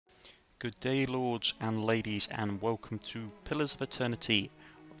Good day, lords and ladies, and welcome to Pillars of Eternity,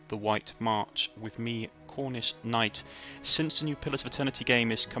 the White March, with me, Cornish-Knight. Since the new Pillars of Eternity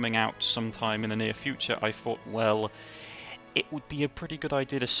game is coming out sometime in the near future, I thought, well, it would be a pretty good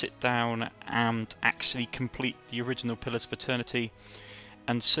idea to sit down and actually complete the original Pillars of Eternity.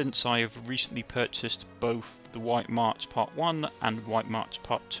 And since I have recently purchased both the White March Part 1 and White March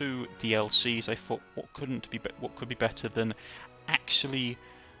Part 2 DLCs, I thought, what could be better than actually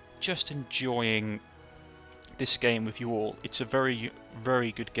just enjoying this game with you all. It's a very,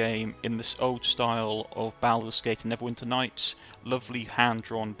 very good game in this old style of Baldur's Gate and Neverwinter Nights. Lovely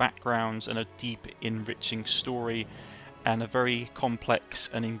hand-drawn backgrounds and a deep, enriching story and a very complex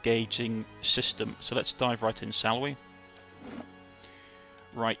and engaging system. So let's dive right in, shall we?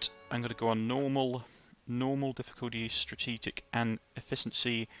 Right, I'm going to go on normal difficulty, strategic and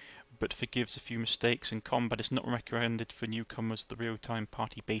efficiency, but forgives a few mistakes in combat. It's not recommended for newcomers to the real-time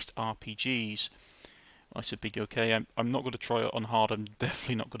party-based RPGs. I should be okay. I'm not going to try it on hard. I'm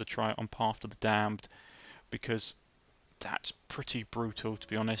definitely not going to try it on Path to the Damned, because that's pretty brutal, to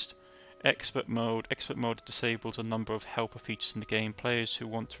be honest. Expert mode disables a number of helper features in the game. Players who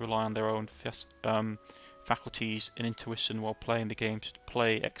want to rely on their own faculties and intuition while playing the game should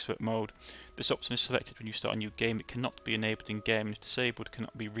play expert mode. This option is selected when you start a new game. It cannot be enabled in game, and if disabled, it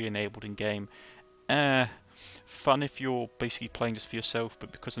cannot be re-enabled in game. Fun if you're basically playing just for yourself,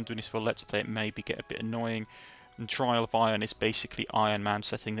 but because I'm doing this for a Let's Play, it may get a bit annoying. And Trial of Iron is basically Iron Man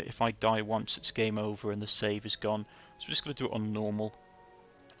setting that if I die once, it's game over and the save is gone. So we're just going to do it on normal.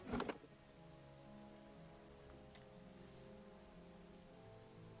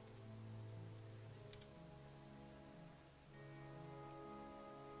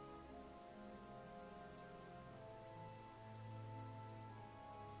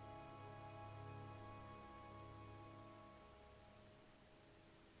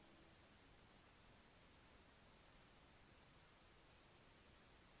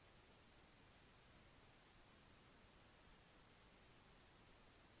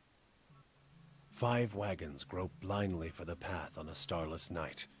 Five wagons grope blindly for the path on a starless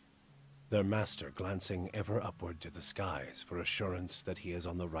night, their master glancing ever upward to the skies for assurance that he is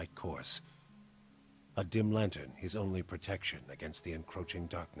on the right course. A dim lantern his only protection against the encroaching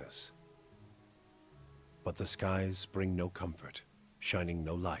darkness. But the skies bring no comfort, shining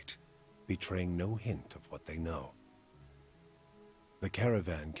no light, betraying no hint of what they know. The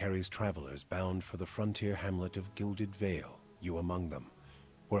caravan carries travelers bound for the frontier hamlet of Gilded Vale, you among them,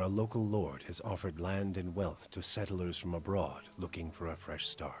 where a local lord has offered land and wealth to settlers from abroad looking for a fresh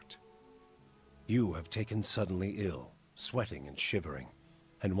start. You have taken suddenly ill, sweating and shivering,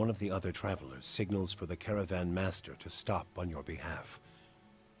 and one of the other travelers signals for the caravan master to stop on your behalf.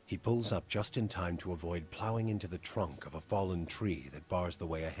 He pulls up just in time to avoid plowing into the trunk of a fallen tree that bars the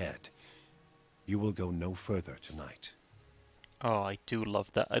way ahead. You will go no further tonight. Oh, I do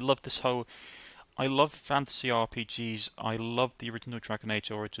love that. I love fantasy RPGs. I love the original Dragon Age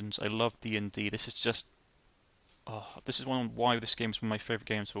Origins. I love D&D. This is just... this is why this game is one of my favourite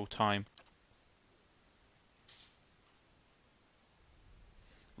games of all time.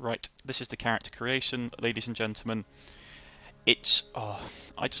 Right, this is the character creation, ladies and gentlemen. It's...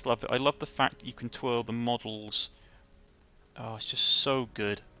 I just love it. I love the fact that you can twirl the models. Oh, it's just so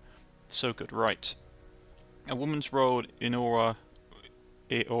good. So good. Right. A woman's role in Eora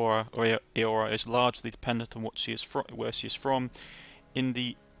is largely dependent on where she is from. In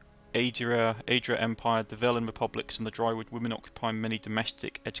the Adria Empire, the Velen Republics and the Drywood, women occupy many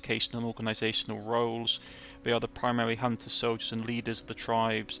domestic, educational and organisational roles. They are the primary hunters, soldiers and leaders of the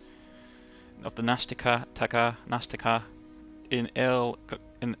tribes of the Nastica in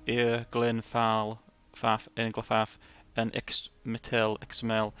Glenfal, Englafaf and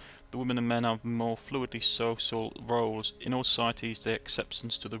Exmel. The women and men have more fluidly social roles. In all societies, there are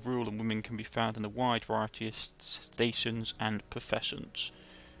exceptions to the rule, and women can be found in a wide variety of stations and professions.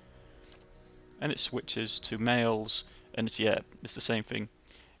 And it switches to males, and it's the same thing.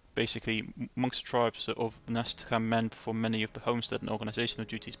 Basically, amongst the tribes of the Nastica, men perform many of the homestead and organisational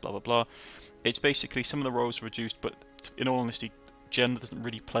duties, blah blah blah. It's basically some of the roles are reduced, but in all honesty, gender doesn't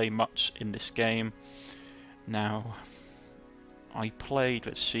really play much in this game. Now, I played,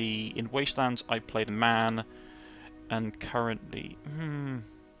 let's see, in Wastelands I played a man, and currently,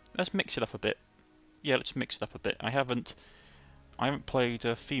 let's mix it up a bit. Yeah, let's mix it up a bit. I haven't played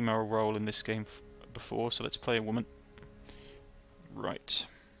a female role in this game before, so let's play a woman. Right.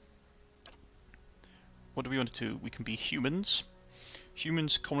 What do we want to do? We can be humans.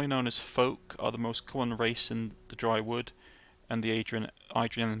 Humans, commonly known as folk, are the most common race in the Drywood and the Adrian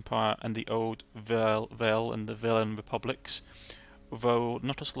Empire and the Old Vale and the Velen Republics. Although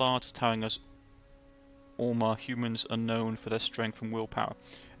not as large as towering as Orma, humans are known for their strength and willpower.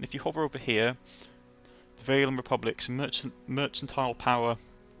 And if you hover over here, the Valen Republic's mercantile power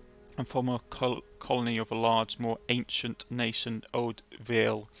and former colony of a large, more ancient nation, Old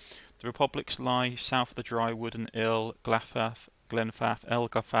Vale. The republics lie south of the Drywood and Glenfath,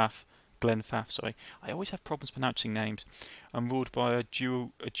 sorry. I always have problems pronouncing names. And ruled by a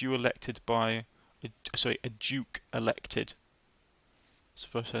duke elected.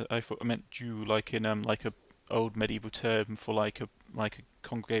 So I thought I meant Jew, like in like a old medieval term for like a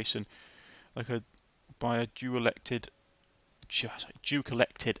congregation, by a Jew elected. Duke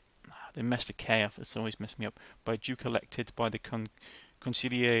elected. They messed a K up. It's always messing me up. By a Duke elected by the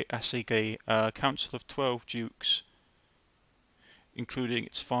Conciliere Assege, a council of 12 dukes, including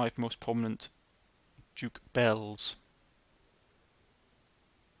its 5 most prominent Duke Bells.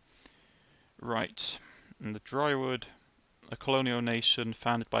 Right, and the Drywood, a colonial nation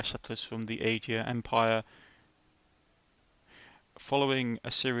founded by settlers from the Aegean Empire. Following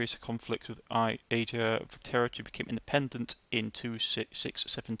a series of conflicts with Aegean, the territory became independent in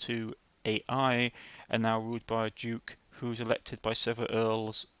 2672 AI, and now ruled by a duke who is elected by several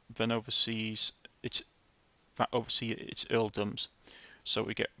earls, then oversee its earldoms. So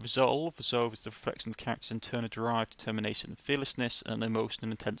we get resolve. Resolve is the reflection of the character's internal derived determination and fearlessness, and an emotional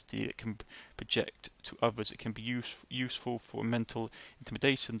intensity it can project to others. It can be useful for mental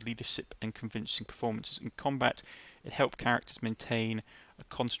intimidation, leadership, and convincing performances. In combat, it helps characters maintain a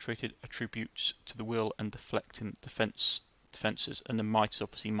concentrated attributes to the will and deflecting defenses. And the might is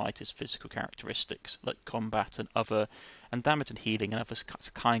obviously might is physical characteristics like combat and damage and healing and other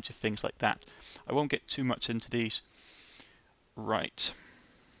kinds of things like that. I won't get too much into these. Right.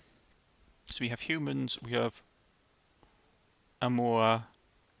 So we have humans, we have Amora.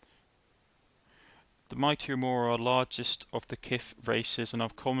 The mighty Amora are largest of the Kith races and are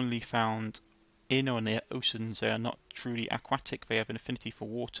commonly found in or near oceans. They are not truly aquatic, they have an affinity for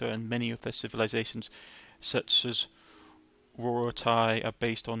water, and many of their civilizations, such as Rorotai, are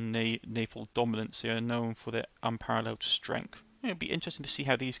based on naval dominance. They are known for their unparalleled strength. It'll be interesting to see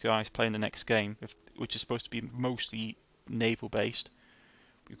how these guys play in the next game, which is supposed to be mostly naval based.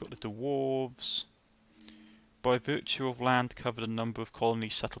 We've got the dwarves. By virtue of land covered, a number of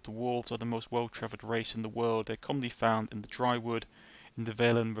colonies settled. Dwarves are the most well-travelled race in the world. They're commonly found in the Drywood, in the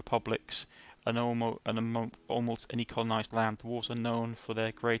Valen republics, and among almost any colonised land. Dwarves are known for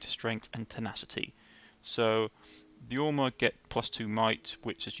their greater strength and tenacity. So the Orma get +2 might,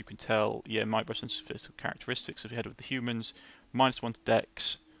 which, as you can tell, might represents physical characteristics. If you head with the humans, -1 to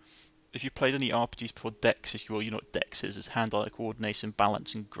dex. If you've played any RPGs before, dex is you know what dex is. It's hand-eye coordination,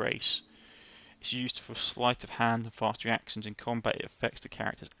 balance, and grace. It's used for sleight of hand and fast reactions. In combat, it affects the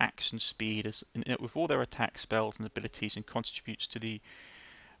character's action speed with all their attack spells and abilities, and contributes to the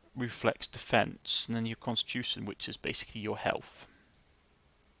reflex defense. And then your constitution, which is basically your health.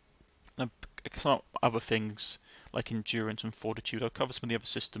 And some other things like endurance and fortitude. I'll cover some of the other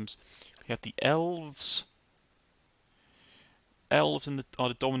systems. We have the elves. Elves are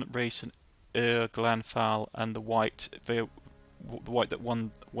the dominant race in Glanfal, and the white. The white that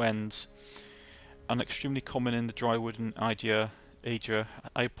one wins, and extremely common in the Drywood and Aegean.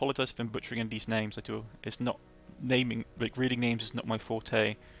 I apologise if I'm butchering any of these names. It's not naming, like reading names is not my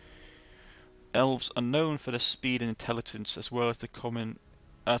forte. Elves are known for their speed and intelligence, as well as a commonly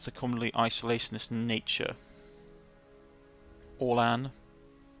isolationist nature. Orlan.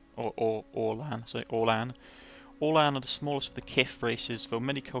 Orlan are the smallest of the Kith races, though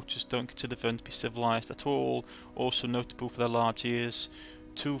many cultures don't consider them to be civilized at all. Also notable for their large ears,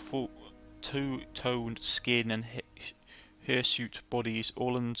 two-toned skin, and hirsute bodies.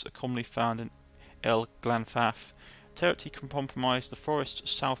 Orlans are commonly found in El Glanfath. Territory compromised the forests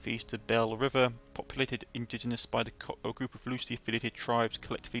southeast of Bell River, populated indigenous by a group of loosely affiliated tribes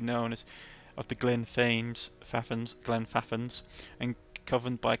collectively known as of the Glenfathans, and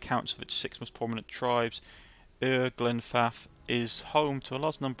governed by a council of its 6 most prominent tribes. Glenfath is home to a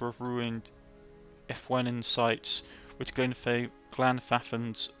large number of ruined Efwenin sites, which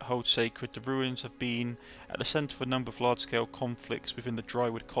Glenfathans hold sacred. The ruins have been at the centre of a number of large-scale conflicts within the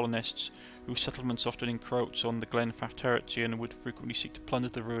Drywood colonists, whose settlements often encroach on the Glenfath territory and would frequently seek to plunder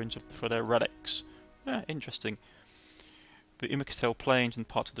the ruins for their relics. Interesting. The Immacatel Plains and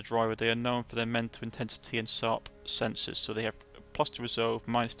parts of the Drywood, they are known for their mental intensity and sharp senses, so they have +2 resolve,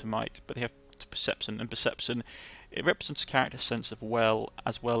 -2 to might, but they have perception, and perception, it represents character sense as well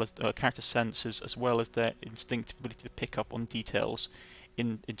as character senses, as well as their instinctive ability to pick up on details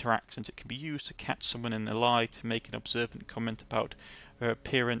in interactions. It can be used to catch someone in a lie, to make an observant comment about their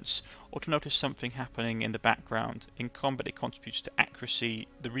appearance, or to notice something happening in the background. In combat it contributes to accuracy,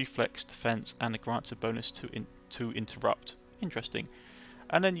 the reflex, defense, and it grants a bonus to interrupt. Interesting.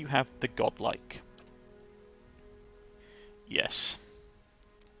 And then you have the godlike. Yes,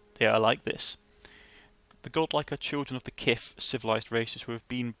 they are like this. The godlike are children of the Kith, civilized races who have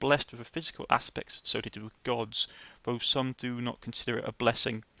been blessed with the physical aspects associated with gods, though some do not consider it a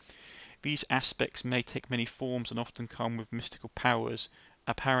blessing. These aspects may take many forms and often come with mystical powers.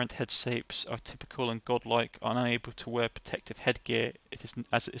 Apparent head shapes are typical, and godlike are unable to wear protective headgear,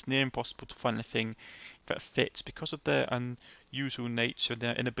 as it is near impossible to find anything that fits. Because of their unusual nature and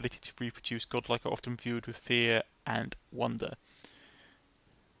their inability to reproduce, godlike are often viewed with fear and wonder.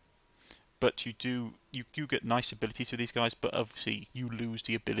 But you do get nice abilities with these guys, but obviously you lose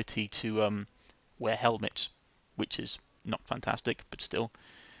the ability to wear helmets, which is not fantastic, but still.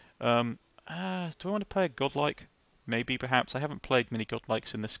 Do I want to play a godlike? Maybe, perhaps. I haven't played many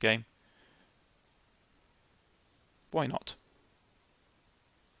godlikes in this game. Why not?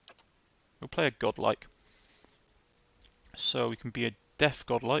 We'll play a godlike. So we can be a deaf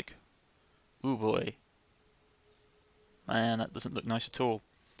godlike. Ooh boy. Man, that doesn't look nice at all.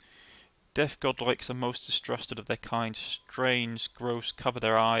 Deaf godlikes are most distrusted of their kind. Strange growths cover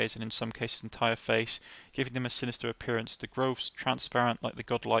their eyes and in some cases entire face, giving them a sinister appearance. The growths transparent like the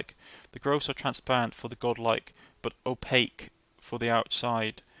godlike. The growths are transparent for the godlike, but opaque for the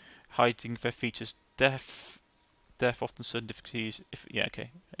outside, hiding their features. Deaf often certain difficulties.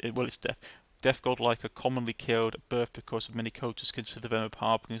 Well, it's deaf. Deaf godlike are commonly killed at birth because of many cultures consider them as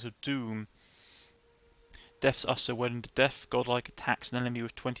harbingers of doom. Deafs are so when the deaf godlike attacks an enemy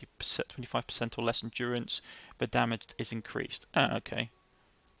with 25% or less endurance, the damage is increased. Okay.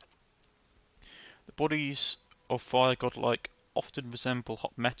 The bodies of fire godlike often resemble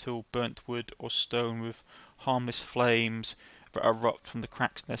hot metal, burnt wood, or stone with harmless flames that erupt from the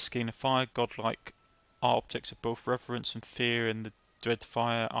cracks in their skin. Fire godlike are objects of both reverence and fear in the Dread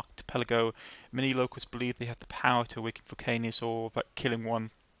Fire archipelago. Many locals believe they have the power to awaken volcanoes, or that killing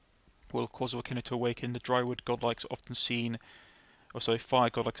one will cause a volcano to awaken. The drywood godlikes are often seen, fire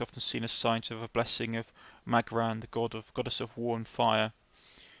godlikes are often seen as signs of a blessing of Magran, the goddess of war and fire.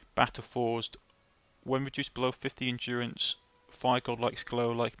 Battle forged. When reduced below 50 endurance, fire godlikes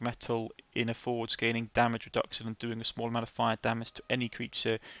glow like metal in a forge, gaining damage reduction and doing a small amount of fire damage to any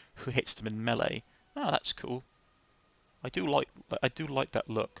creature who hits them in melee. Oh, that's cool. I do like that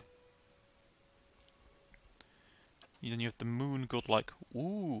look. Then you have the moon godlike.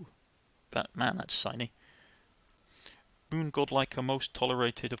 Ooh. But man, that's shiny. Moon godlike are most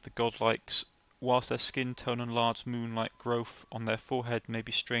tolerated of the godlikes. Whilst their skin tone and large moon-like growth on their forehead may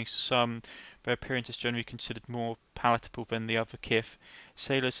be strange to some, their appearance is generally considered more palatable than the other Kith.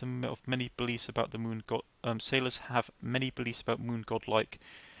 Sailors have many beliefs about moon godlike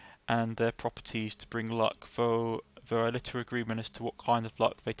and their properties to bring luck, though there are little agreement as to what kind of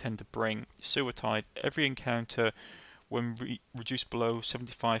luck they tend to bring. Suicide. Every encounter when reduced below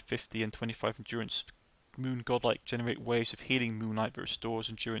 75, 50 and 25 endurance, moon godlike generate waves of healing moonlight that restores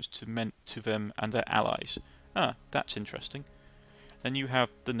endurance to them and their allies. Ah, that's interesting. Then you have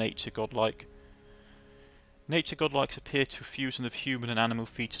the nature godlike. Nature godlikes appear to fusion of human and animal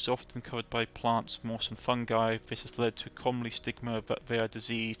features, often covered by plants, moss and fungi. This has led to a commonly stigma that they are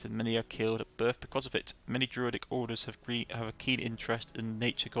diseased and many are killed at birth because of it. Many druidic orders have a keen interest in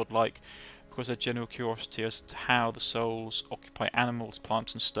nature godlike, because of their general curiosity as to how the souls occupy animals,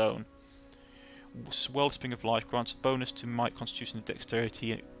 plants and stone. Wellspring of Life grants a bonus to might, constitution and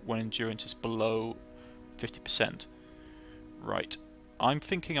dexterity when endurance is below 50%. Right. I'm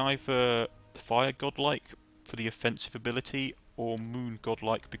thinking either Fire godlike for the offensive ability or Moon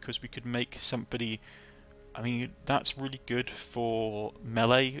godlike because we could make somebody... I mean, that's really good for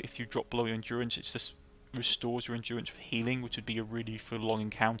melee. If you drop below your endurance, it just restores your endurance for healing, which would be really for long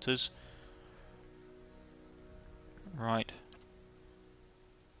encounters. Right.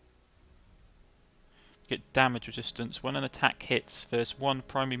 Get damage resistance. When an attack hits, there's one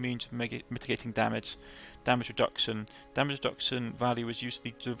primary means of mitigating damage. Damage reduction. Damage reduction value is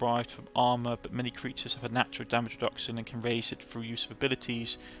usually derived from armor, but many creatures have a natural damage reduction and can raise it through use of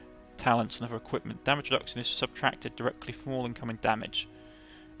abilities, talents and other equipment. Damage reduction is subtracted directly from all incoming damage.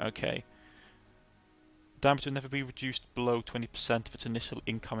 Okay. Damage will never be reduced below 20% of its initial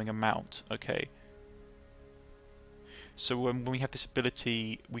incoming amount. Okay. So when we have this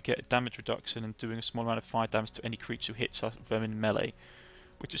ability, we get a damage reduction and doing a small amount of fire damage to any creature who hits them in melee,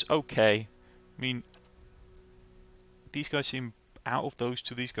 which is okay. I mean, these guys seem, out of those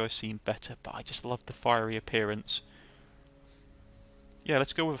two, these guys seem better, but I just love the fiery appearance. Yeah,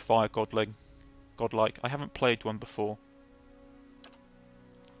 let's go with a fire godlike. I haven't played one before.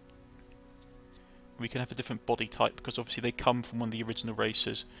 We can have a different body type because obviously they come from one of the original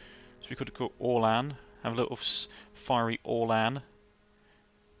races. So we could go Orlan, have a little fiery Orlan,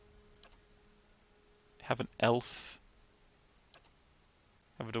 have an elf,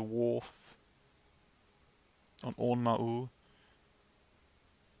 have a dwarf on Ornma'u,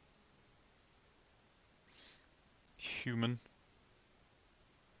 human.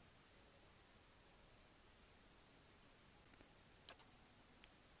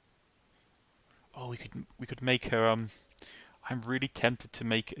 Oh, we could make her. I'm really tempted to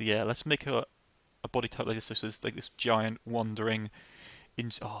make. Yeah, let's make her a body type like this. So there's like this giant wandering.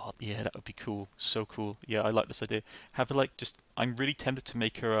 Oh yeah, that would be cool. So cool. Yeah, I like this idea. Have her like just. I'm really tempted to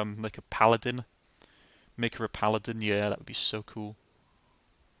make her like a paladin. Make her a paladin. Yeah, that would be so cool.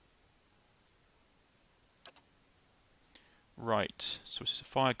 Right. So this is a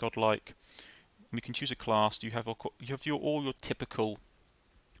fire godlike. We can choose a class. You have all your typical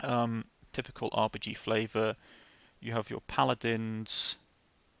typical RPG flavour. You have your paladins.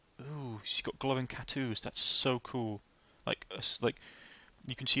 Ooh, she's got glowing tattoos. That's so cool. Like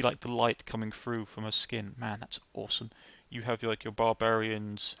you can see like the light coming through from her skin. Man, that's awesome. You have like your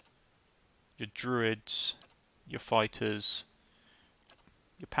barbarians, your druids, your fighters,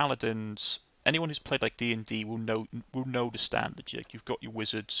 your paladins. Anyone who's played like D&D will know the standard. Like, you've got your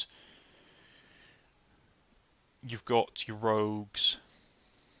wizards, you've got your rogues,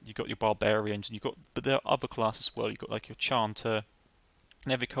 you've got your barbarians, and but there are other classes as well. You've got like your chanter.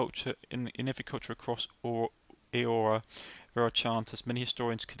 In every culture across Eora, there are chanters. Many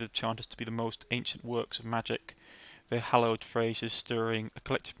historians consider chanters to be the most ancient works of magic. Their hallowed phrases stirring a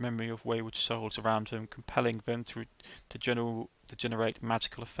collective memory of wayward souls around them, compelling them to generate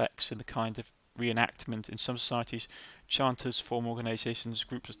magical effects in the kind of reenactment. In some societies, chanters form organisations,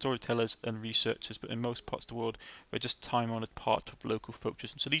 groups of storytellers and researchers, but in most parts of the world, they're just time-honoured part of local folk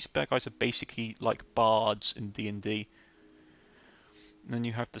tradition. So these bad guys are basically like bards in D&D. And then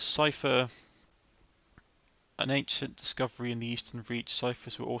you have the Cipher, an ancient discovery in the Eastern Reach.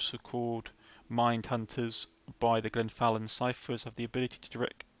 Ciphers were also called mind hunters by the Glenfallen. Ciphers have the ability to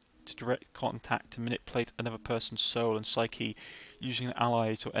direct contact to manipulate another person's soul and psyche, using an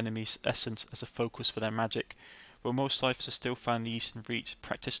ally's or enemy's essence as a focus for their magic. While most ciphers are still found in the Eastern Reach,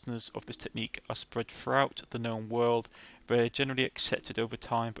 practitioners of this technique are spread throughout the known world. They are generally accepted over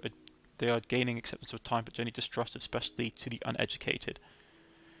time, but they are gaining acceptance over time, but generally distrusted, especially to the uneducated.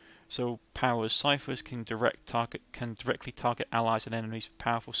 So powers. Ciphers can directly target allies and enemies with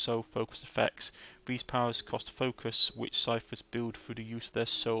powerful soul-focused effects. These powers cost focus, which ciphers build through the use of their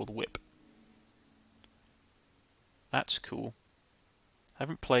soul whip. That's cool. I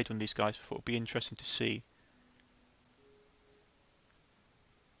haven't played one of these guys before. It'll be interesting to see.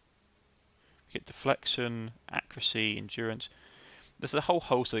 We get deflection, accuracy, endurance. There's a whole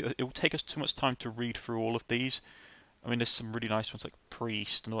host. It will take us too much time to read through all of these. I mean, there's some really nice ones like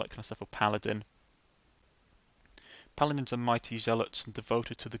Priest and all that kind of stuff, or Paladin. Paladins are mighty zealots and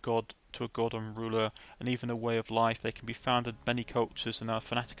devoted to a god and ruler, and even a way of life. They can be found in many cultures and are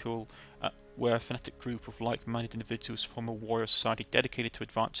where a fanatic group of like-minded individuals form a warrior society dedicated to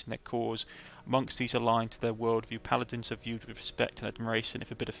advancing their cause. Amongst these aligned to their worldview, paladins are viewed with respect and admiration, if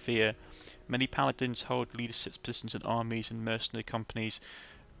a bit of fear. Many paladins hold leadership positions in armies and mercenary companies,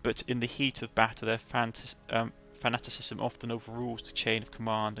 but in the heat of battle, their fanaticism often overrules the chain of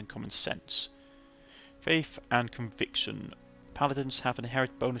command and common sense. Faith and conviction. Paladins have an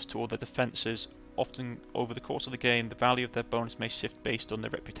inherent bonus to all their defences. Often, over the course of the game, the value of their bonus may shift based on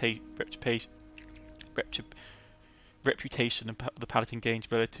their reputation the paladin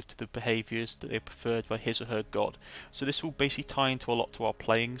gains relative to the behaviours that they are preferred by his or her god. So this will basically tie into a lot to our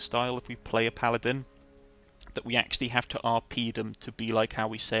playing style. If we play a paladin, that we actually have to RP them to be like how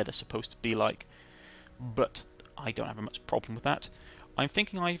we say they're supposed to be like. But I don't have much problem with that. I'm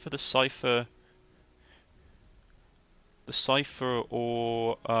thinking either the Cipher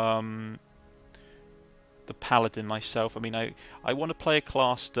or the Paladin myself. I mean, I want to play a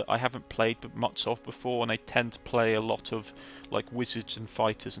class that I haven't played but much of before, and I tend to play a lot of like wizards and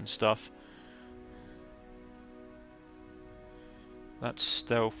fighters and stuff. That's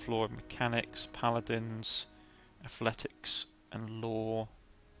stealth, floor mechanics, paladins, athletics, and lore.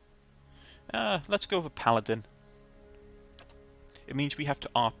 Let's go with Paladin. It means we have to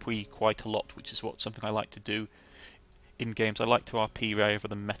RP quite a lot, which is something I like to do in games. I like to RP rather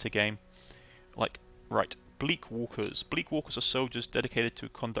than metagame. Right, Bleak Walkers. Bleak Walkers are soldiers dedicated to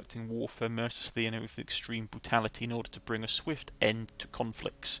conducting warfare mercilessly and with extreme brutality in order to bring a swift end to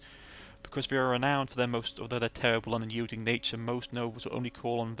conflicts. Because they are renowned for their terrible and unyielding nature, most nobles will only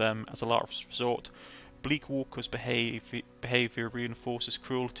call on them as a last resort. Bleak Walkers' behaviour reinforces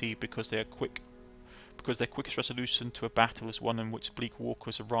cruelty because they are quick because their quickest resolution to a battle is one in which bleak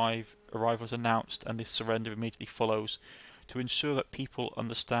walkers arrival is announced and this surrender immediately follows. To ensure that people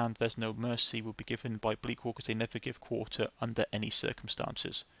understand there's no mercy will be given by bleak walkers, they never give quarter under any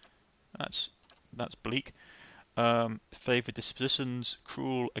circumstances. That's bleak. Favoured dispositions,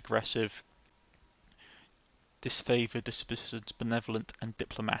 cruel, aggressive. Disfavoured dispositions, benevolent and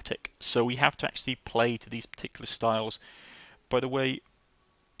diplomatic. So we have to actually play to these particular styles. By the way,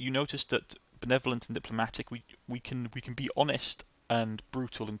 you notice that benevolent and diplomatic, we can be honest and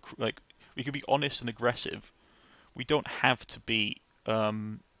brutal and we can be honest and aggressive. We don't have to be.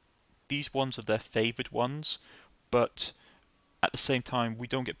 These ones are their favoured ones, but at the same time, we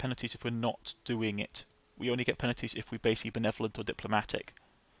don't get penalties if we're not doing it. We only get penalties if we're basically benevolent or diplomatic.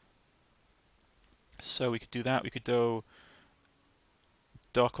 So we could do that. We could do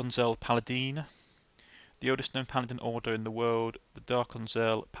Darkonzel Paladin. The oldest known paladin order in the world, the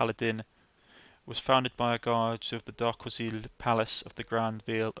Darkonzel Paladin, was founded by guards of the Darkozil Palace of the Grand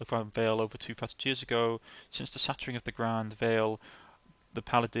Vale over 2,000 years ago. Since the shattering of the Grand Vale, the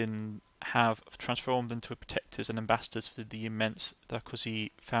Paladin have transformed into protectors and ambassadors for the immense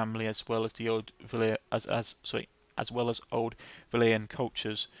Darkozi family, as well as the old as well as old Valayan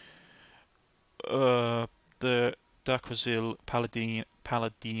cultures. The Darkozil Paladin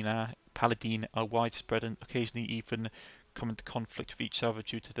are widespread and occasionally even come into conflict with each other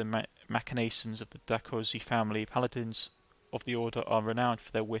due to the machinations of the Darkozi family. Paladins of the order are renowned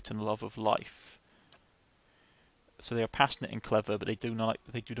for their wit and love of life. So they are passionate and clever, but they do not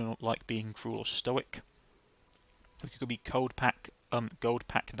like being cruel or stoic. We could be Gold Pack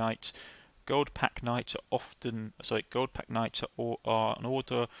Knights. Gold Pack Knights are an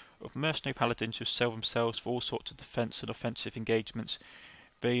order of mercenary paladins who sell themselves for all sorts of defense and offensive engagements.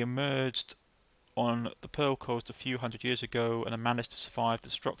 They emerged on the Pearl Coast a few hundred years ago and have managed to survive the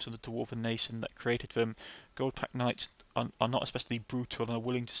destruction of the dwarven nation that created them. Gold Pack Knights are not especially brutal and are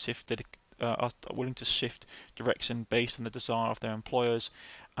willing to shift direction based on the desire of their employers.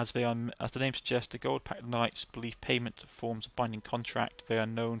 As the name suggests, the Gold Pack Knights believe payment forms a binding contract. They are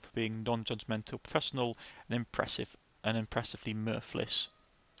known for being non-judgmental, professional, and impressively mirthless.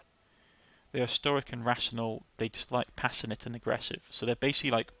 They are stoic and rational. They dislike passionate and aggressive. So they're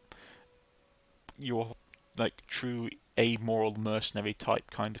basically like your true amoral mercenary type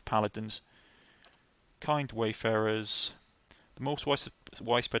kind of paladins. Kind wayfarers. The most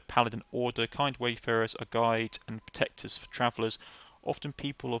widespread paladin order, kind wayfarers are guides and protectors for travellers, often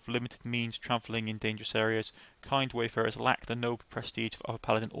people of limited means travelling in dangerous areas. Kind wayfarers lack the noble prestige of other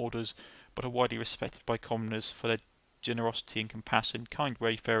paladin orders, but are widely respected by commoners for their generosity and compassion. Kind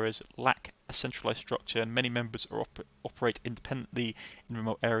wayfarers lack a centralised structure, and many members operate independently in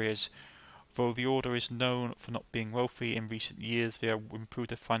remote areas. Though the order is known for not being wealthy, in recent years they have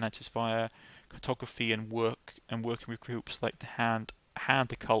improved their finances via cartography and working with groups like the Hand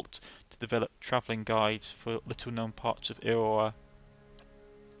Occult to develop travelling guides for little known parts of Iroha.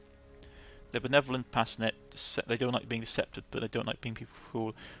 They're benevolent, passionate, they don't like being deceptive, but they don't like being people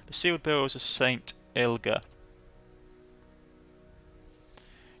fooled. The Sealed Bearers of Saint Ilga.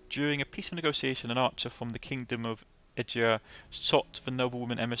 During a peaceful negotiation, an archer from the kingdom of Edger shot the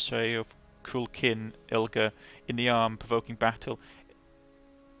noblewoman emissary of Kulkin Ilga in the arm, provoking battle.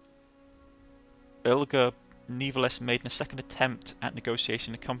 Ilga nevertheless made a second attempt at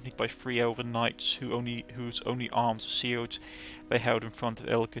negotiation, accompanied by 3 elven knights whose only arms were sealed. They held in front of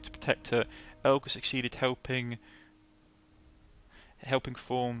Ilga to protect her. Ilga succeeded helping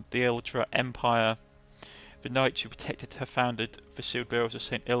form the Eldra Empire. The knights who protected her founded the Sealed Bearers of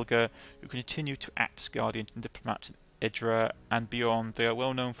St. Ilga, who continue to act as guardians and diplomats in Idra and beyond. They are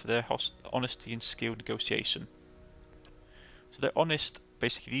well known for their honesty and skilled negotiation. So they're honest.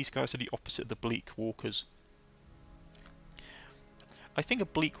 Basically, these guys are the opposite of the bleak walkers. I think a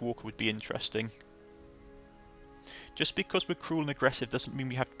bleak walker would be interesting. Just because we're cruel and aggressive doesn't mean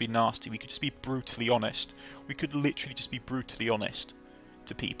we have to be nasty. We could just be brutally honest. We could literally just be brutally honest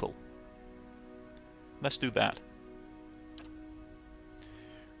to people. Let's do that.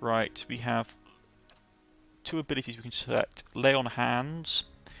 Right, we have 2 abilities we can select. Lay on Hands,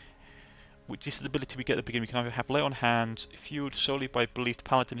 which is the ability we get at the beginning. We can either have Lay on Hands, fueled solely by belief the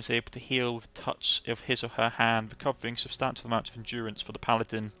paladin is able to heal with a touch of his or her hand, recovering substantial amounts of endurance for the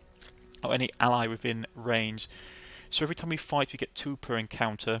paladin or any ally within range. So every time we fight we get 2 per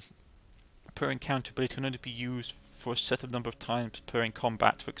encounter. Per encounter ability can only be used for a set of number of times per in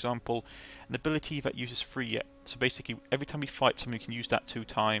combat. For example, an ability that uses 3, so basically every time we fight someone we can use that 2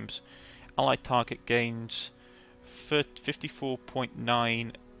 times. Allied target gains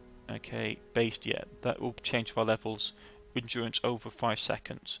 54.9, okay, based, that will change for our levels, endurance over 5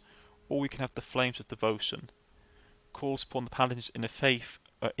 seconds. or we can have the Flames of Devotion. Calls upon the paladins in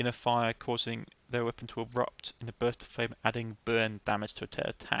a fire, causing their weapon to erupt in a burst of flame, adding burn damage to their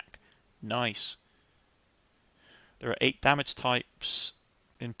attack. Nice. There are 8 damage types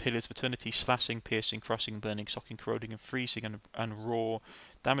in Pillars of Eternity: slashing, piercing, crushing, burning, shocking, corroding, and freezing, and raw.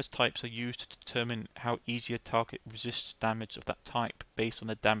 Damage types are used to determine how easy a target resists damage of that type based on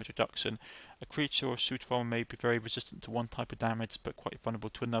their damage reduction. A creature or suit of armor may be very resistant to one type of damage but quite vulnerable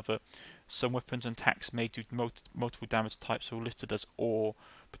to another. Some weapons and attacks may do multiple damage types, or listed as OR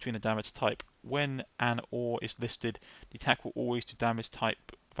between the damage type. When an OR is listed, the attack will always do damage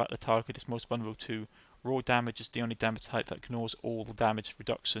type that the target is most vulnerable to. Raw damage is the only damage type that ignores all the damage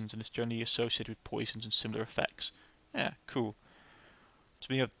reductions and is generally associated with poisons and similar effects. Yeah, cool. So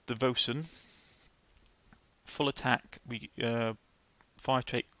we have Devotion. Full attack, we 5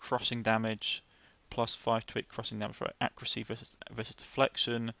 to 8 crossing damage, plus 5 to 8 crossing damage for accuracy versus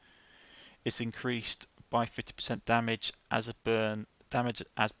deflection. It's increased by 50% damage as burn,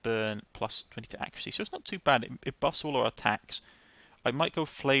 plus 20 to accuracy. So it's not too bad. It buffs all our attacks. I might go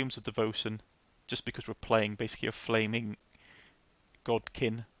Flames of Devotion, just because we're playing basically a flaming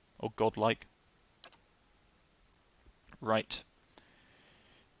godkin, or godlike. Right.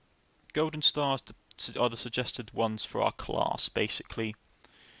 Golden stars are the suggested ones for our class, basically.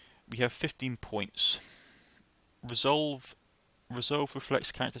 We have 15 points. Resolve reflects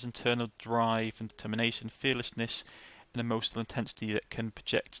the character's internal drive and determination, fearlessness, and emotional intensity that can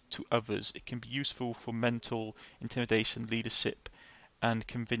project to others. It can be useful for mental intimidation, leadership, and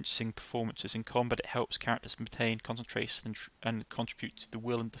convincing performances. In combat, it helps characters maintain concentration and contribute to the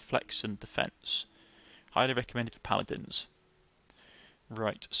will and deflection defense. Highly recommended for paladins.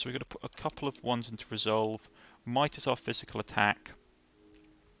 Right, so we're going to put a couple of ones into resolve. Might is our physical attack.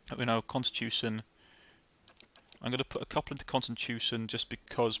 We know Constitution. I'm going to put a couple into Constitution just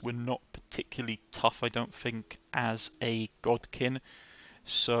because we're not particularly tough, I don't think, as a godkin.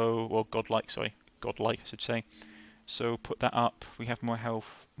 So, or godlike, sorry, godlike I should say. So put that up. We have more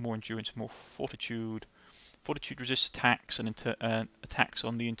health, more endurance, more fortitude. Fortitude resists attacks and attacks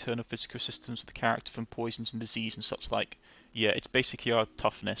on the internal physical systems of the character from poisons and disease and such like. Yeah, it's basically our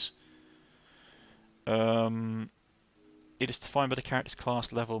toughness. It is defined by the character's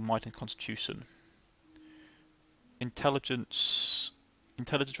class, level, might, and constitution. Intelligence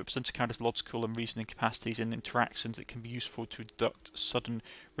represents a character's logical and reasoning capacities in interactions. It can be useful to deduct sudden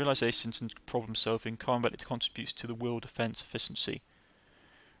realizations and problem solving. Combat, it contributes to the will, defense, efficiency.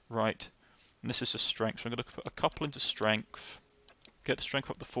 Right, and this is a strength. So I'm going to put a couple into strength, get the strength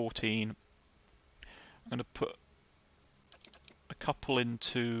up to 14. I'm going to put a couple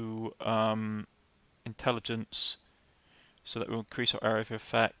into intelligence, so that will increase our area of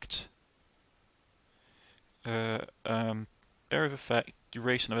effect. Area of effect,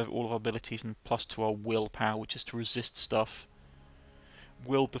 duration of all of our abilities, and plus to our willpower, which is to resist stuff.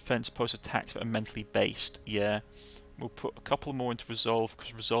 Will, defense, opposed attacks that are mentally based. Yeah, we'll put a couple more into resolve,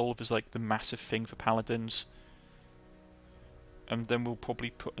 because resolve is like the massive thing for paladins. And then we'll probably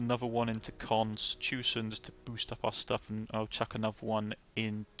put another one into constitution just to boost up our stuff, and I'll chuck another one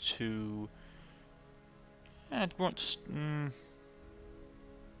into. And we want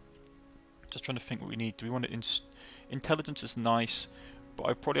just trying to think what we need. Do we want it in intelligence? Is nice, but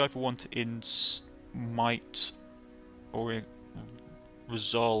I probably either want it in might or in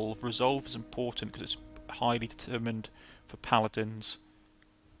resolve. Resolve is important because it's highly determined for paladins.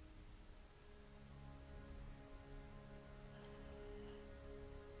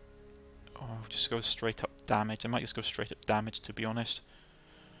 Oh, just go straight up damage. I might just go straight up damage, to be honest.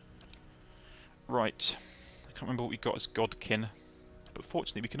 Right. I can't remember what we got as Godkin. But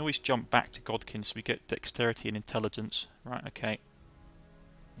fortunately, we can always jump back to Godkin, so we get dexterity and intelligence. Right, okay.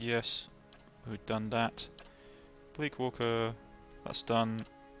 Yes, we've done that. Bleakwalker, that's done.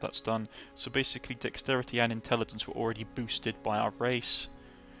 That's done. So basically, dexterity and intelligence were already boosted by our race.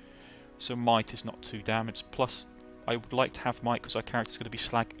 So might is not too damaged. Plus, I would like to have might because our character's going to be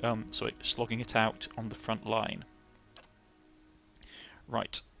slogging it out on the front line.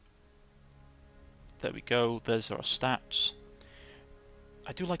 Right. There we go. There's our stats.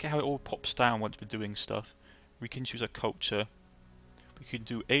 I do like how it all pops down once we're doing stuff. We can choose a culture. We can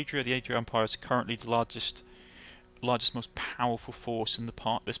do Adria. The Adria Empire is currently the largest, most powerful force in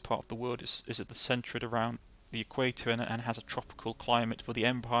this part of the world. Is at the centred around the equator and has a tropical climate. For the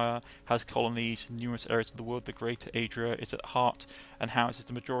Empire, has colonies in numerous areas of the world. The Greater Adria is at heart and houses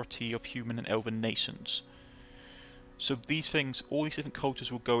the majority of human and elven nations. So these things, all these different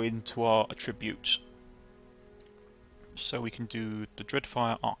cultures will go into our attributes. So we can do the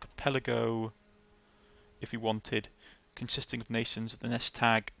Dreadfire Archipelago if we wanted. We consisting of nations of the nest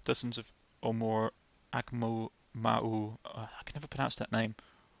tag, dozens of or more Agmo Mau, I can never pronounce that name,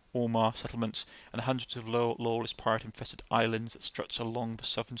 Ormar settlements, and hundreds of lawless pirate-infested islands that stretch along the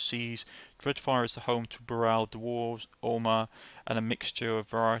southern seas. Dreadfire is the home to Boral dwarves, Ormar, and a mixture of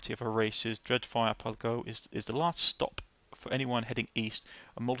variety of races. Dreadfire Archipelago is the last stop for anyone heading east.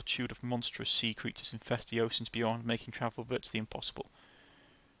 A multitude of monstrous sea creatures infest the oceans beyond, making travel virtually impossible.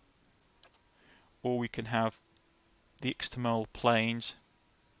 Or we can have the Exmetel Plains,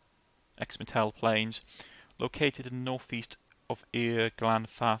 located in the northeast of Ir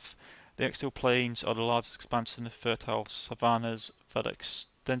Glanfath. The Exmetel Plains are the largest expanse in the fertile savannas that are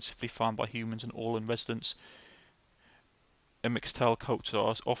extensively farmed by humans and all residents. Exmetel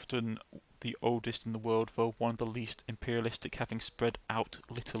culture is often the oldest in the world, though one of the least imperialistic, having spread out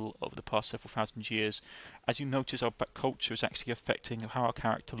little over the past several thousand years. As you notice, our culture is actually affecting how our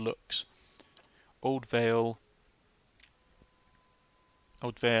character looks. Old Vale, I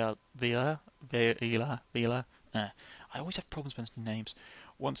always have problems mentioning names.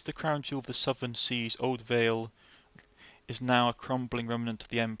 Once the crown jewel of the southern seas, Old Vale is now a crumbling remnant of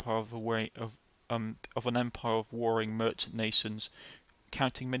the empire of an empire of warring merchant nations,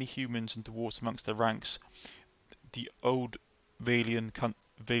 counting many humans and dwarves amongst their ranks. The old Valian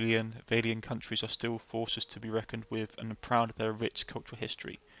countries are still forces to be reckoned with and are proud of their rich cultural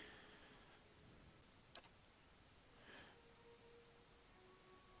history.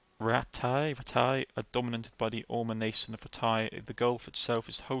 Ratai are dominated by the Orma nation of Ratai. The Gulf itself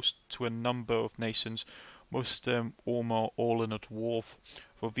is host to a number of nations, most of them Orma, Orlan, or Dwarf.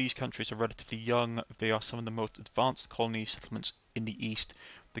 While these countries are relatively young, they are some of the most advanced colony settlements in the east.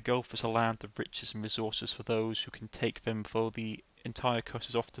 The Gulf is a land of riches and resources for those who can take them, for the entire coast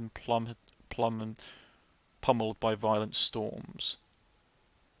is often pummeled by violent storms.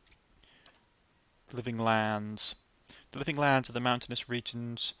 The Living Lands. The Living Lands are the mountainous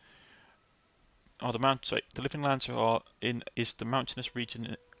regions. The Living Lands is the mountainous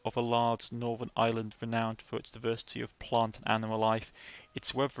region of a large northern island renowned for its diversity of plant and animal life.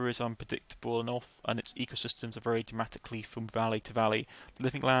 Its weather is unpredictable and its ecosystems are very dramatically from valley to valley. The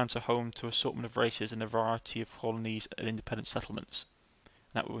Living Lands are home to an assortment of races and a variety of colonies and independent settlements.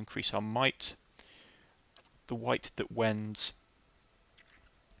 That will increase our might. The White that Wends.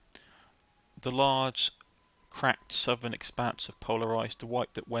 The large, cracked southern expanse of polar ice, the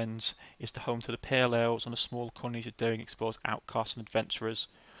White that Wends, is the home to the pale ales and the small colonies of daring explorers, outcasts and adventurers.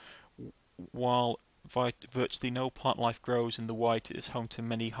 While virtually no plant life grows in the White, it is home to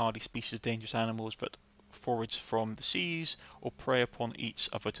many hardy species of dangerous animals that forage from the seas or prey upon each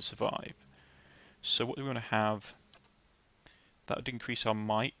other to survive. So what do we want to have? That would increase our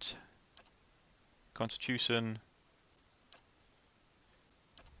might, constitution,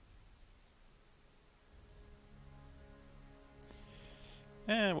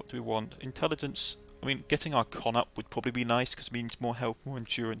 and what do we want? Intelligence. I mean, getting our con up would probably be nice because it means more health, more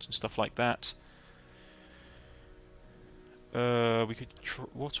endurance and stuff like that. We could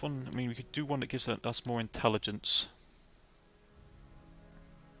what's one? I mean, we could do one that gives us more intelligence.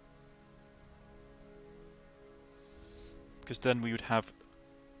 Because then we would have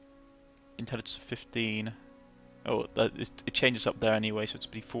intelligence of 15. Oh, it changes up there anyway, so it's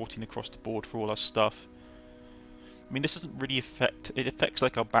be 14 across the board for all our stuff. I mean, this doesn't really affect... It affects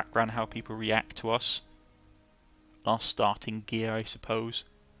like our background, how people react to us. Our starting gear, I suppose.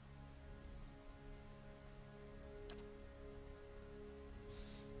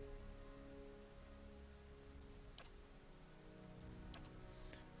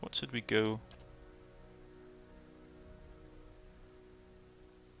 What should we go?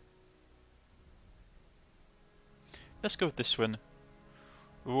 Let's go with this one.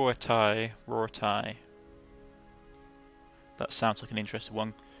 Roritai. That sounds like an interesting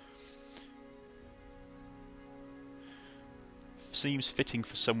one. Seems fitting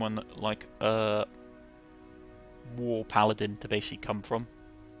for someone like a war paladin to basically come from.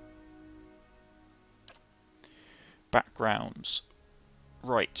 Backgrounds.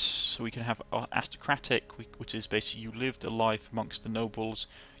 Right, so we can have aristocratic, which is basically you lived a life amongst the nobles.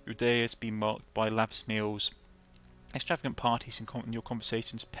 Your day has been marked by lavish meals, extravagant parties, and your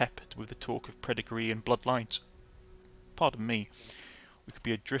conversations peppered with the talk of pedigree and bloodlines. Pardon me. We could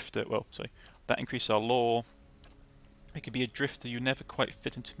be a drifter. Well, sorry. That increases our law. We could be a drifter. You never quite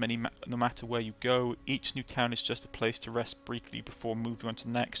fit into many, no matter where you go. Each new town is just a place to rest briefly before moving on to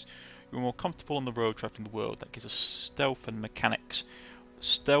the next. You're more comfortable on the road traveling the world. That gives us stealth and mechanics.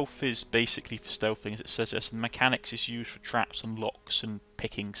 Stealth is basically for stealthing, as it says this, and mechanics is used for traps and locks and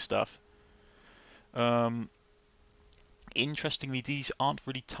picking stuff. Interestingly, these aren't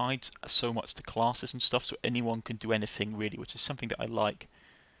really tied so much to classes and stuff, so anyone can do anything really, which is something that I like.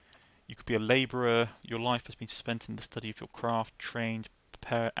 You could be a labourer. Your life has been spent in the study of your craft, trained,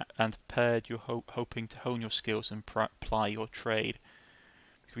 prepared. You're hoping to hone your skills and apply your trade.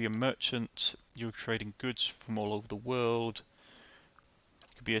 You could be a merchant. You're trading goods from all over the world.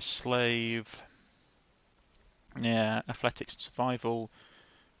 You could be a slave. Yeah, athletics and survival.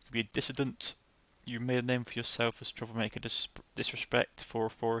 You could be a dissident. You made a name for yourself as a troublemaker, disrespect for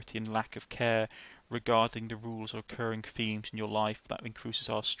authority and lack of care regarding the rules or occurring themes in your life. That increases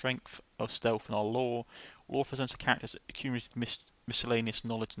our strength, our stealth, and our law. Law presents a character as accumulated miscellaneous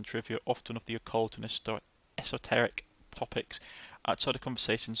knowledge and trivia, often of the occult and esoteric topics. Outside of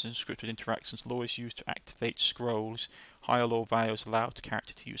conversations and scripted interactions, law is used to activate scrolls. Higher law values allow the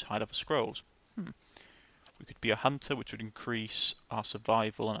character to use high-level scrolls. We could be a hunter, which would increase our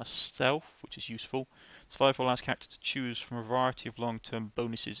survival and our stealth, which is useful. Survival allows characters to choose from a variety of long-term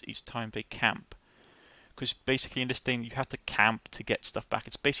bonuses each time they camp. Because basically in this thing, you have to camp to get stuff back.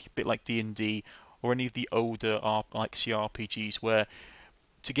 It's basically a bit like D&D or any of the older like CRPGs, where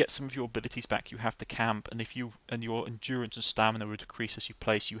to get some of your abilities back, you have to camp, and your endurance and stamina will decrease as you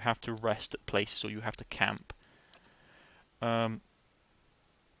place. You have to rest at places, or you have to camp.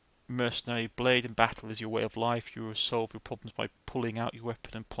 Mercenary, blade in battle is your way of life. You will solve your problems by pulling out your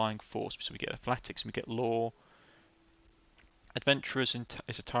weapon and applying force. So we get athletics and we get law. Adventurers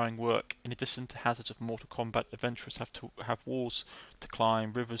is a tiring work. In addition to hazards of mortal combat, adventurers have to have walls to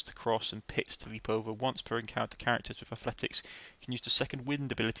climb, rivers to cross, and pits to leap over. Once per encounter, characters with athletics can use the second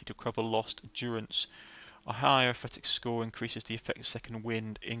wind ability to recover lost endurance. A higher athletics score increases the effect of second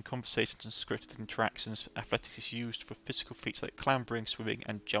wind. In conversations and scripted interactions, athletics is used for physical feats like clambering, swimming,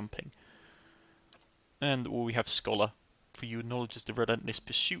 and jumping. And we have scholar. For you, knowledge is the relentless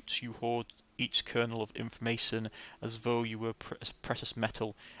pursuit. You hoard each kernel of information as though you were precious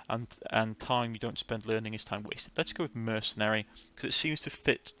metal, and time you don't spend learning is time wasted. Let's go with mercenary, because it seems to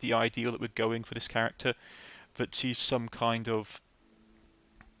fit the ideal that we're going for this character, that she's some kind of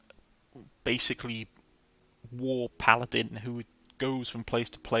basically war paladin who goes from place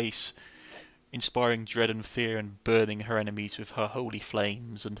to place, inspiring dread and fear and burning her enemies with her holy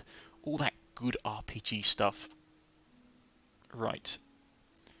flames and all that good RPG stuff. Right.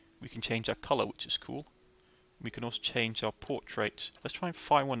 We can change our colour, which is cool. We can also change our portrait. Let's try and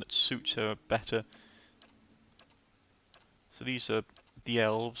find one that suits her better. So these are the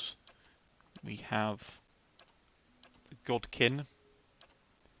elves. We have the godkin.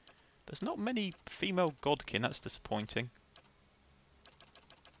 There's not many female godkin, that's disappointing.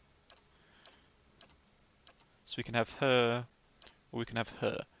 So we can have her, or we can have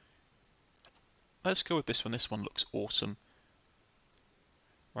her. Let's go with this one. This one looks awesome.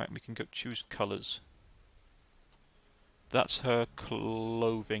 Right, we can go choose colours. That's her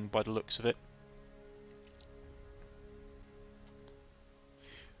clothing by the looks of it.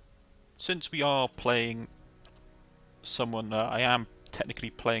 Since we are playing someone, I am technically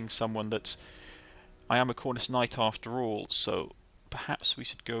playing someone that's... I am a Cornish-Knight after all, so perhaps we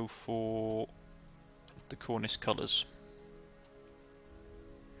should go for the Cornish colours.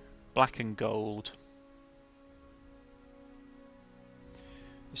 Black and gold.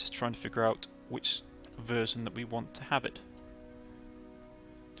 It's just trying to figure out which version that we want to have it.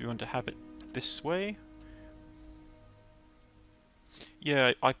 Do we want to have it this way?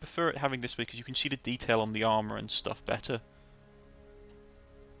 Yeah, I prefer it having this way because you can see the detail on the armour and stuff better.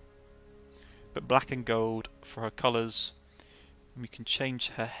 But black and gold for her colours. And we can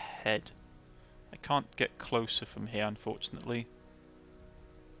change her head. I can't get closer from here, unfortunately.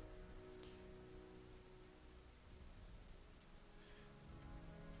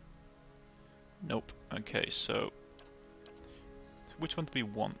 Nope. Okay, so which one do we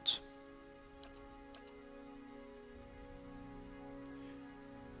want?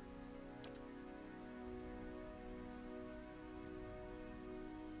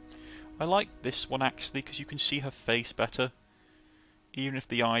 I like this one actually because you can see her face better, even if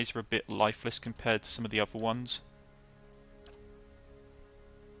the eyes are a bit lifeless compared to some of the other ones. I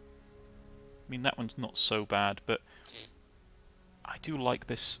mean, that one's not so bad, but I do like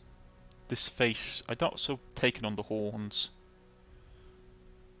this face. I'm not so taken on the horns.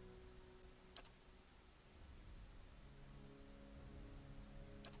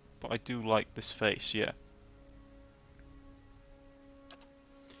 But I do like this face, yeah.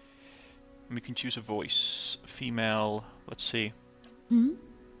 And we can choose a voice. Female, let's see.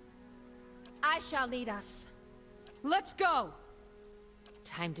 I shall lead us. Let's go!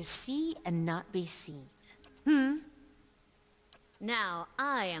 Time to see and not be seen. Now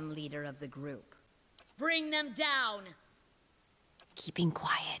I am leader of the group. Bring them down! Keeping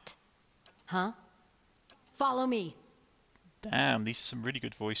quiet. Huh? Follow me. Damn, these are some really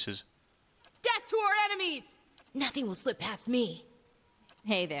good voices. Death to our enemies! Nothing will slip past me.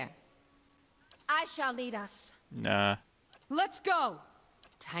 Hey there. I shall lead us. Nah. Let's go!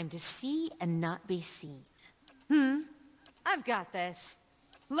 Time to see and not be seen. I've got this.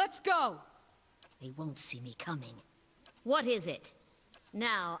 Let's go! They won't see me coming. What is it?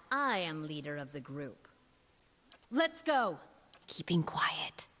 Now I am leader of the group. Let's go! Keeping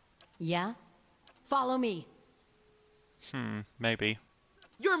quiet. Yeah? Follow me. Maybe.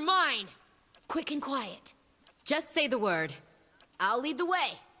 You're mine! Quick and quiet. Just say the word. I'll lead the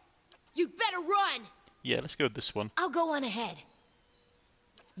way. You'd better run! Yeah, let's go with this one. I'll go on ahead.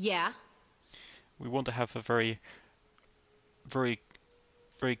 Yeah? We want to have a very, very,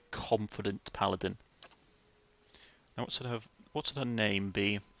 very confident paladin. Now, what should her name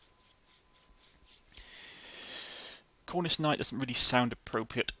be? Cornish-Knight doesn't really sound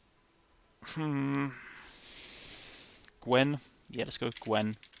appropriate. Gwen? Yeah, let's go with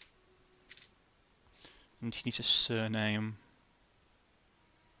Gwen. And she needs a surname.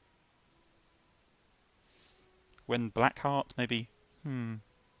 Gwen Blackheart, maybe?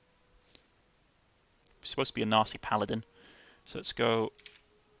 She's supposed to be a nasty paladin. So let's go...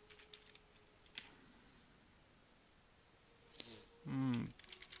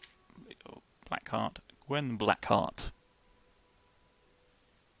 Blackheart. Gwen Blackheart.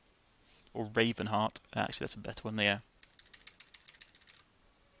 Or Ravenheart. Actually, that's a better one there.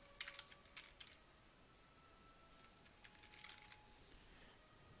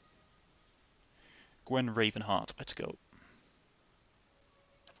 Gwen Ravenheart. Let's go.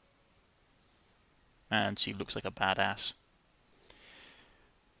 And she looks like a badass.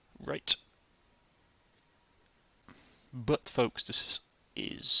 Right. But, folks, this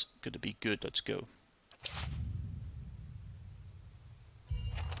is going to be good. Let's go.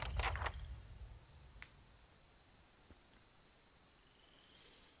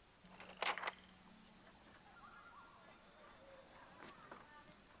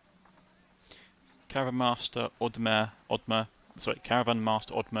 Caravan Master Caravan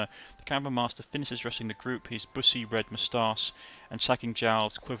Master Odmer. The Caravan Master finishes dressing the group, his bussy red moustache and sagging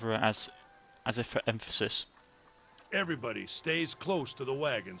jowls quiver as if for emphasis. Everybody stays close to the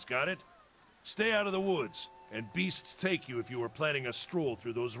wagons, got it? Stay out of the woods, and beasts take you if you were planning a stroll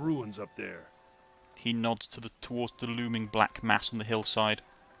through those ruins up there. He nods towards the looming black mass on the hillside.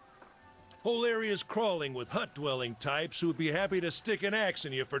 Whole area's crawling with hut-dwelling types who would be happy to stick an axe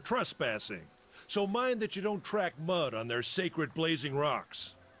in you for trespassing. So mind that you don't track mud on their sacred blazing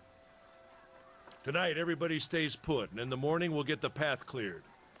rocks. Tonight, everybody stays put, and in the morning we'll get the path cleared.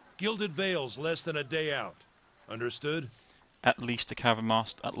 Gilded Vale's less than a day out. Understood? At last, the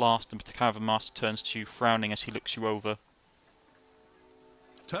Caravan Master turns to you, frowning as he looks you over.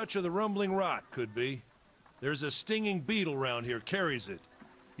 Touch of the rumbling rot, could be. There's a stinging beetle round here, carries it.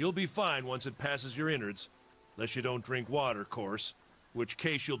 You'll be fine once it passes your innards. Unless you don't drink water, course. Which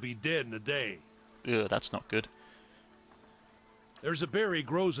case you'll be dead in a day. Ugh, that's not good. There's a berry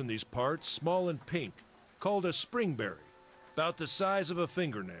grows in these parts, small and pink, called a springberry, about the size of a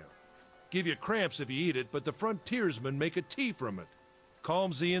fingernail. Give you cramps if you eat it, but the frontiersmen make a tea from it.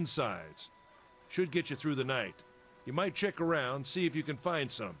 Calms the insides. Should get you through the night. You might check around, see if you can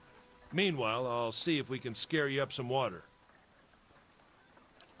find some. Meanwhile, I'll see if we can scare you up some water.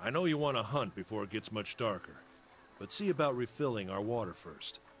 I know you want to hunt before it gets much darker, but see about refilling our water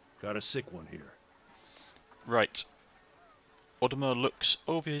first. Got a sick one here. Right. Odmer looks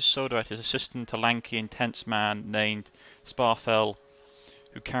over his shoulder at his assistant, a lanky, intense man named Sparfell,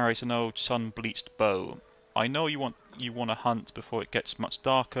 who carries an old sun-bleached bow. I know you want to hunt before it gets much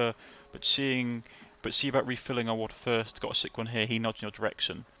darker, but see about refilling our water first. Got a sick one here. He nods in your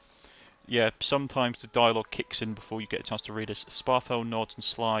direction. Yeah, sometimes the dialogue kicks in before you get a chance to read it. Sparfell nods and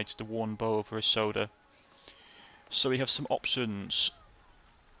slides the worn bow over his shoulder. So we have some options.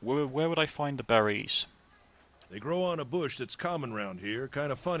 Where would I find the berries? They grow on a bush that's common round here,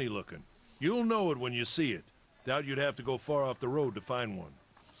 kind of funny looking. You'll know it when you see it. Doubt you'd have to go far off the road to find one.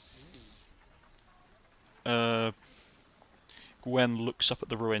 Gwen looks up at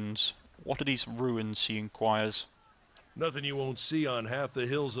the ruins. What are these ruins, she inquires. Nothing you won't see on half the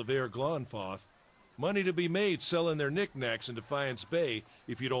hills of Air Glonfoth. Money to be made selling their knickknacks in Defiance Bay,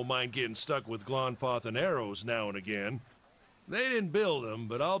 if you don't mind getting stuck with Glonfoth and arrows now and again. They didn't build them,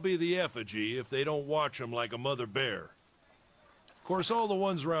 but I'll be the effigy if they don't watch them like a mother bear. Of course, all the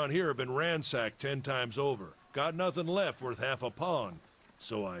ones around here have been ransacked 10 times over. Got nothing left worth half a pawn,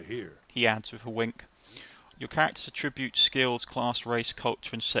 so I hear. He adds with a wink. Your character's attributes, skills, class, race,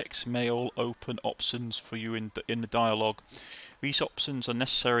 culture, and sex may all open options for you in the dialogue. These options are not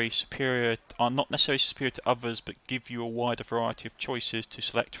necessarily superior to others, but give you a wider variety of choices to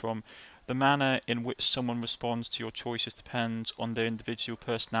select from. The manner in which someone responds to your choices depends on their individual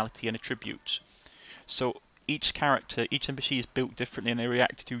personality and attributes. So each character, each NPC is built differently and they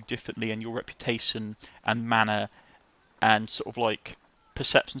react to you differently, and your reputation and manner and sort of like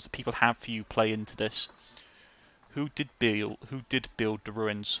perceptions that people have for you play into this. Who did build the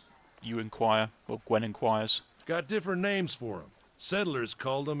ruins? You inquire. Well, Gwen inquires. Got different names for them. Settlers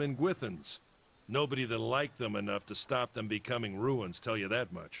called them Ingwithans. Nobody that liked them enough to stop them becoming ruins, tell you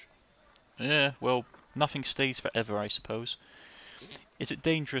that much. Yeah, well, nothing stays forever, I suppose. Is it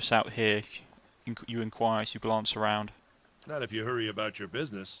dangerous out here? You inquire as you glance around. Not if you hurry about your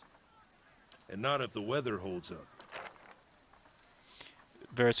business. And not if the weather holds up.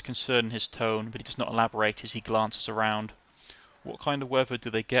 There is concern in his tone, but he does not elaborate as he glances around. What kind of weather do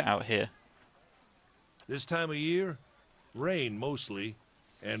they get out here? This time of year, rain mostly,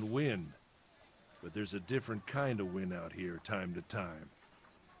 and wind. But there's a different kind of wind out here time to time.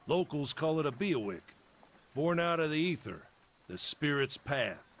 Locals call it a beowick, born out of the ether, the spirit's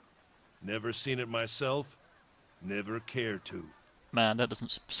path. Never seen it myself, never care to. Man, that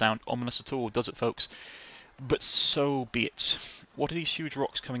doesn't sound ominous at all, does it, folks? But so be it. What are these huge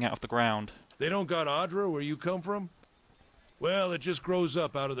rocks coming out of the ground? They don't got Adra where you come from? Well, it just grows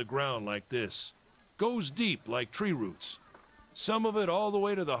up out of the ground like this. Goes deep like tree roots. Some of it all the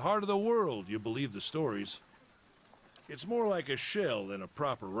way to the heart of the world, you believe the stories. It's more like a shell than a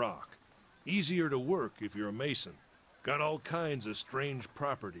proper rock. Easier to work if you're a mason. Got all kinds of strange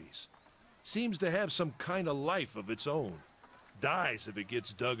properties. Seems to have some kind of life of its own. Dies if it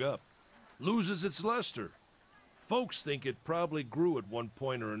gets dug up. Loses its luster. Folks think it probably grew at one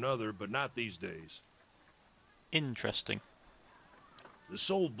point or another, but not these days. Interesting. The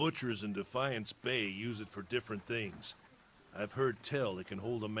soul butchers in Defiance Bay use it for different things. I've heard tell it can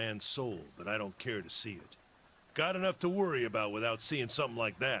hold a man's soul, but I don't care to see it. Got enough to worry about without seeing something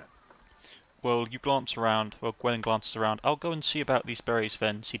like that. Well, you glance around. Well, Gwen glances around. I'll go and see about these berries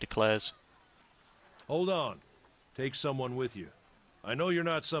then, she declares. Hold on. Take someone with you. I know you're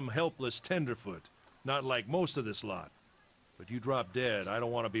not some helpless tenderfoot, not like most of this lot. But you drop dead, I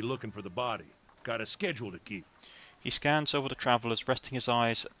don't want to be looking for the body. Got a schedule to keep. He scans over the travellers, resting his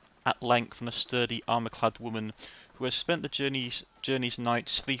eyes at length on a sturdy, armour-clad woman who has spent the journey's night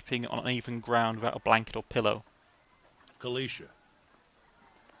sleeping on uneven ground without a blanket or pillow. Kalisha.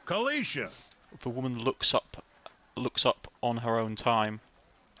 Kalisha! The woman looks up on her own time.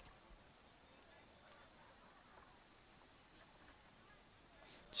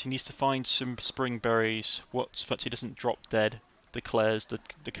 She needs to find some spring berries. What's that she doesn't drop dead, declares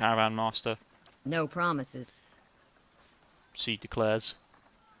the caravan master. No promises. She declares.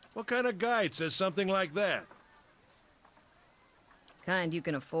 What kind of guide says something like that? Kind you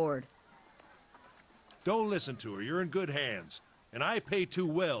can afford. Don't listen to her, you're in good hands. And I pay too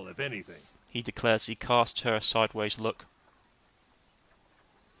well, if anything. He declares. He casts her a sideways look.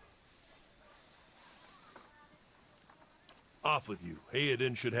 Off with you.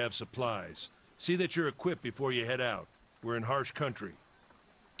 Hayden should have supplies. See that you're equipped before you head out. We're in harsh country.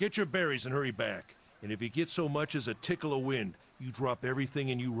 Get your berries and hurry back. And if you get so much as a tickle of wind, you drop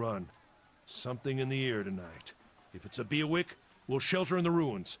everything and you run. Something in the air tonight. If it's a beowick, we'll shelter in the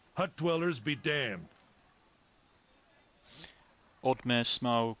ruins. Hut dwellers be damned. Oddmare's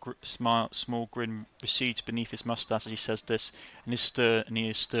small grin recedes beneath his moustache as he says this, and he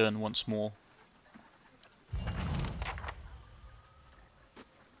is stern once more.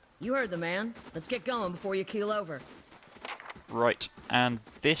 You heard the man. Let's get going before you keel over. Right, and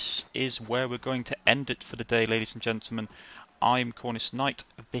this is where we're going to end it for the day, ladies and gentlemen. I'm Cornish-Knight.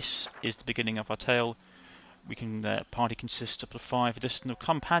 This is the beginning of our tale. Party consists of 5 additional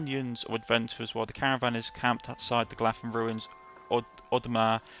companions or adventurers while the caravan is camped outside the Glathan ruins.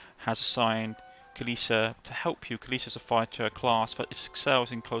 Oddmar has assigned Kalisa to help you. Kalisa is a fighter class that excels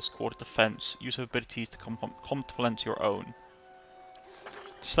in close quarter defense. Use her abilities to complement your own.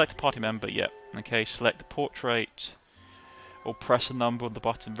 To select a party member, okay, select the portrait or press a number on the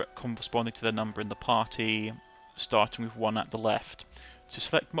button corresponding to the number in the party, starting with 1 at the left. To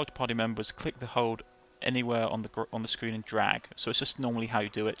select multi-party members, click the hold anywhere on the screen and drag. So it's just normally how you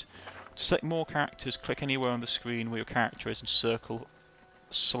do it. To select more characters, click anywhere on the screen where your character is and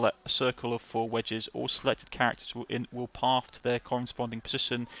select a circle of 4 wedges. All selected characters will path to their corresponding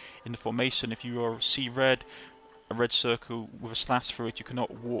position in the formation. If you see a red circle with a slash through it, you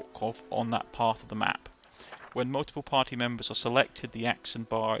cannot walk off on that part of the map. When multiple party members are selected, the action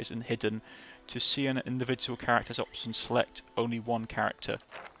bar is hidden. To see an individual character's option, select only one character.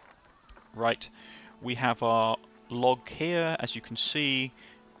 Right, we have our log here, as you can see,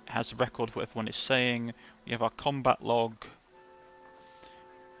 has a record of what everyone is saying. We have our combat log,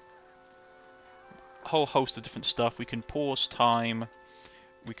 a whole host of different stuff. We can pause time,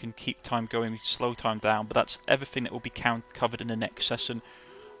 we can keep time going, we can slow time down, but that's everything that will be covered in the next session.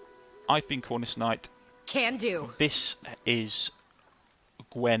 I've been Cornish-Knight. Can do. This is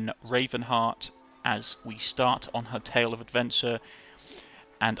Gwen Ravenheart as we start on her tale of adventure,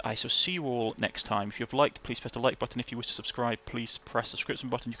 and I shall see you all next time. If you've liked, please press the like button. If you wish to subscribe, please press the subscription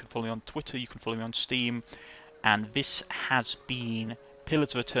button. You can follow me on Twitter, you can follow me on Steam, and this has been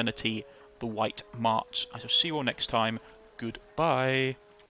Pillars of Eternity, The White March. I shall see you all next time. Goodbye.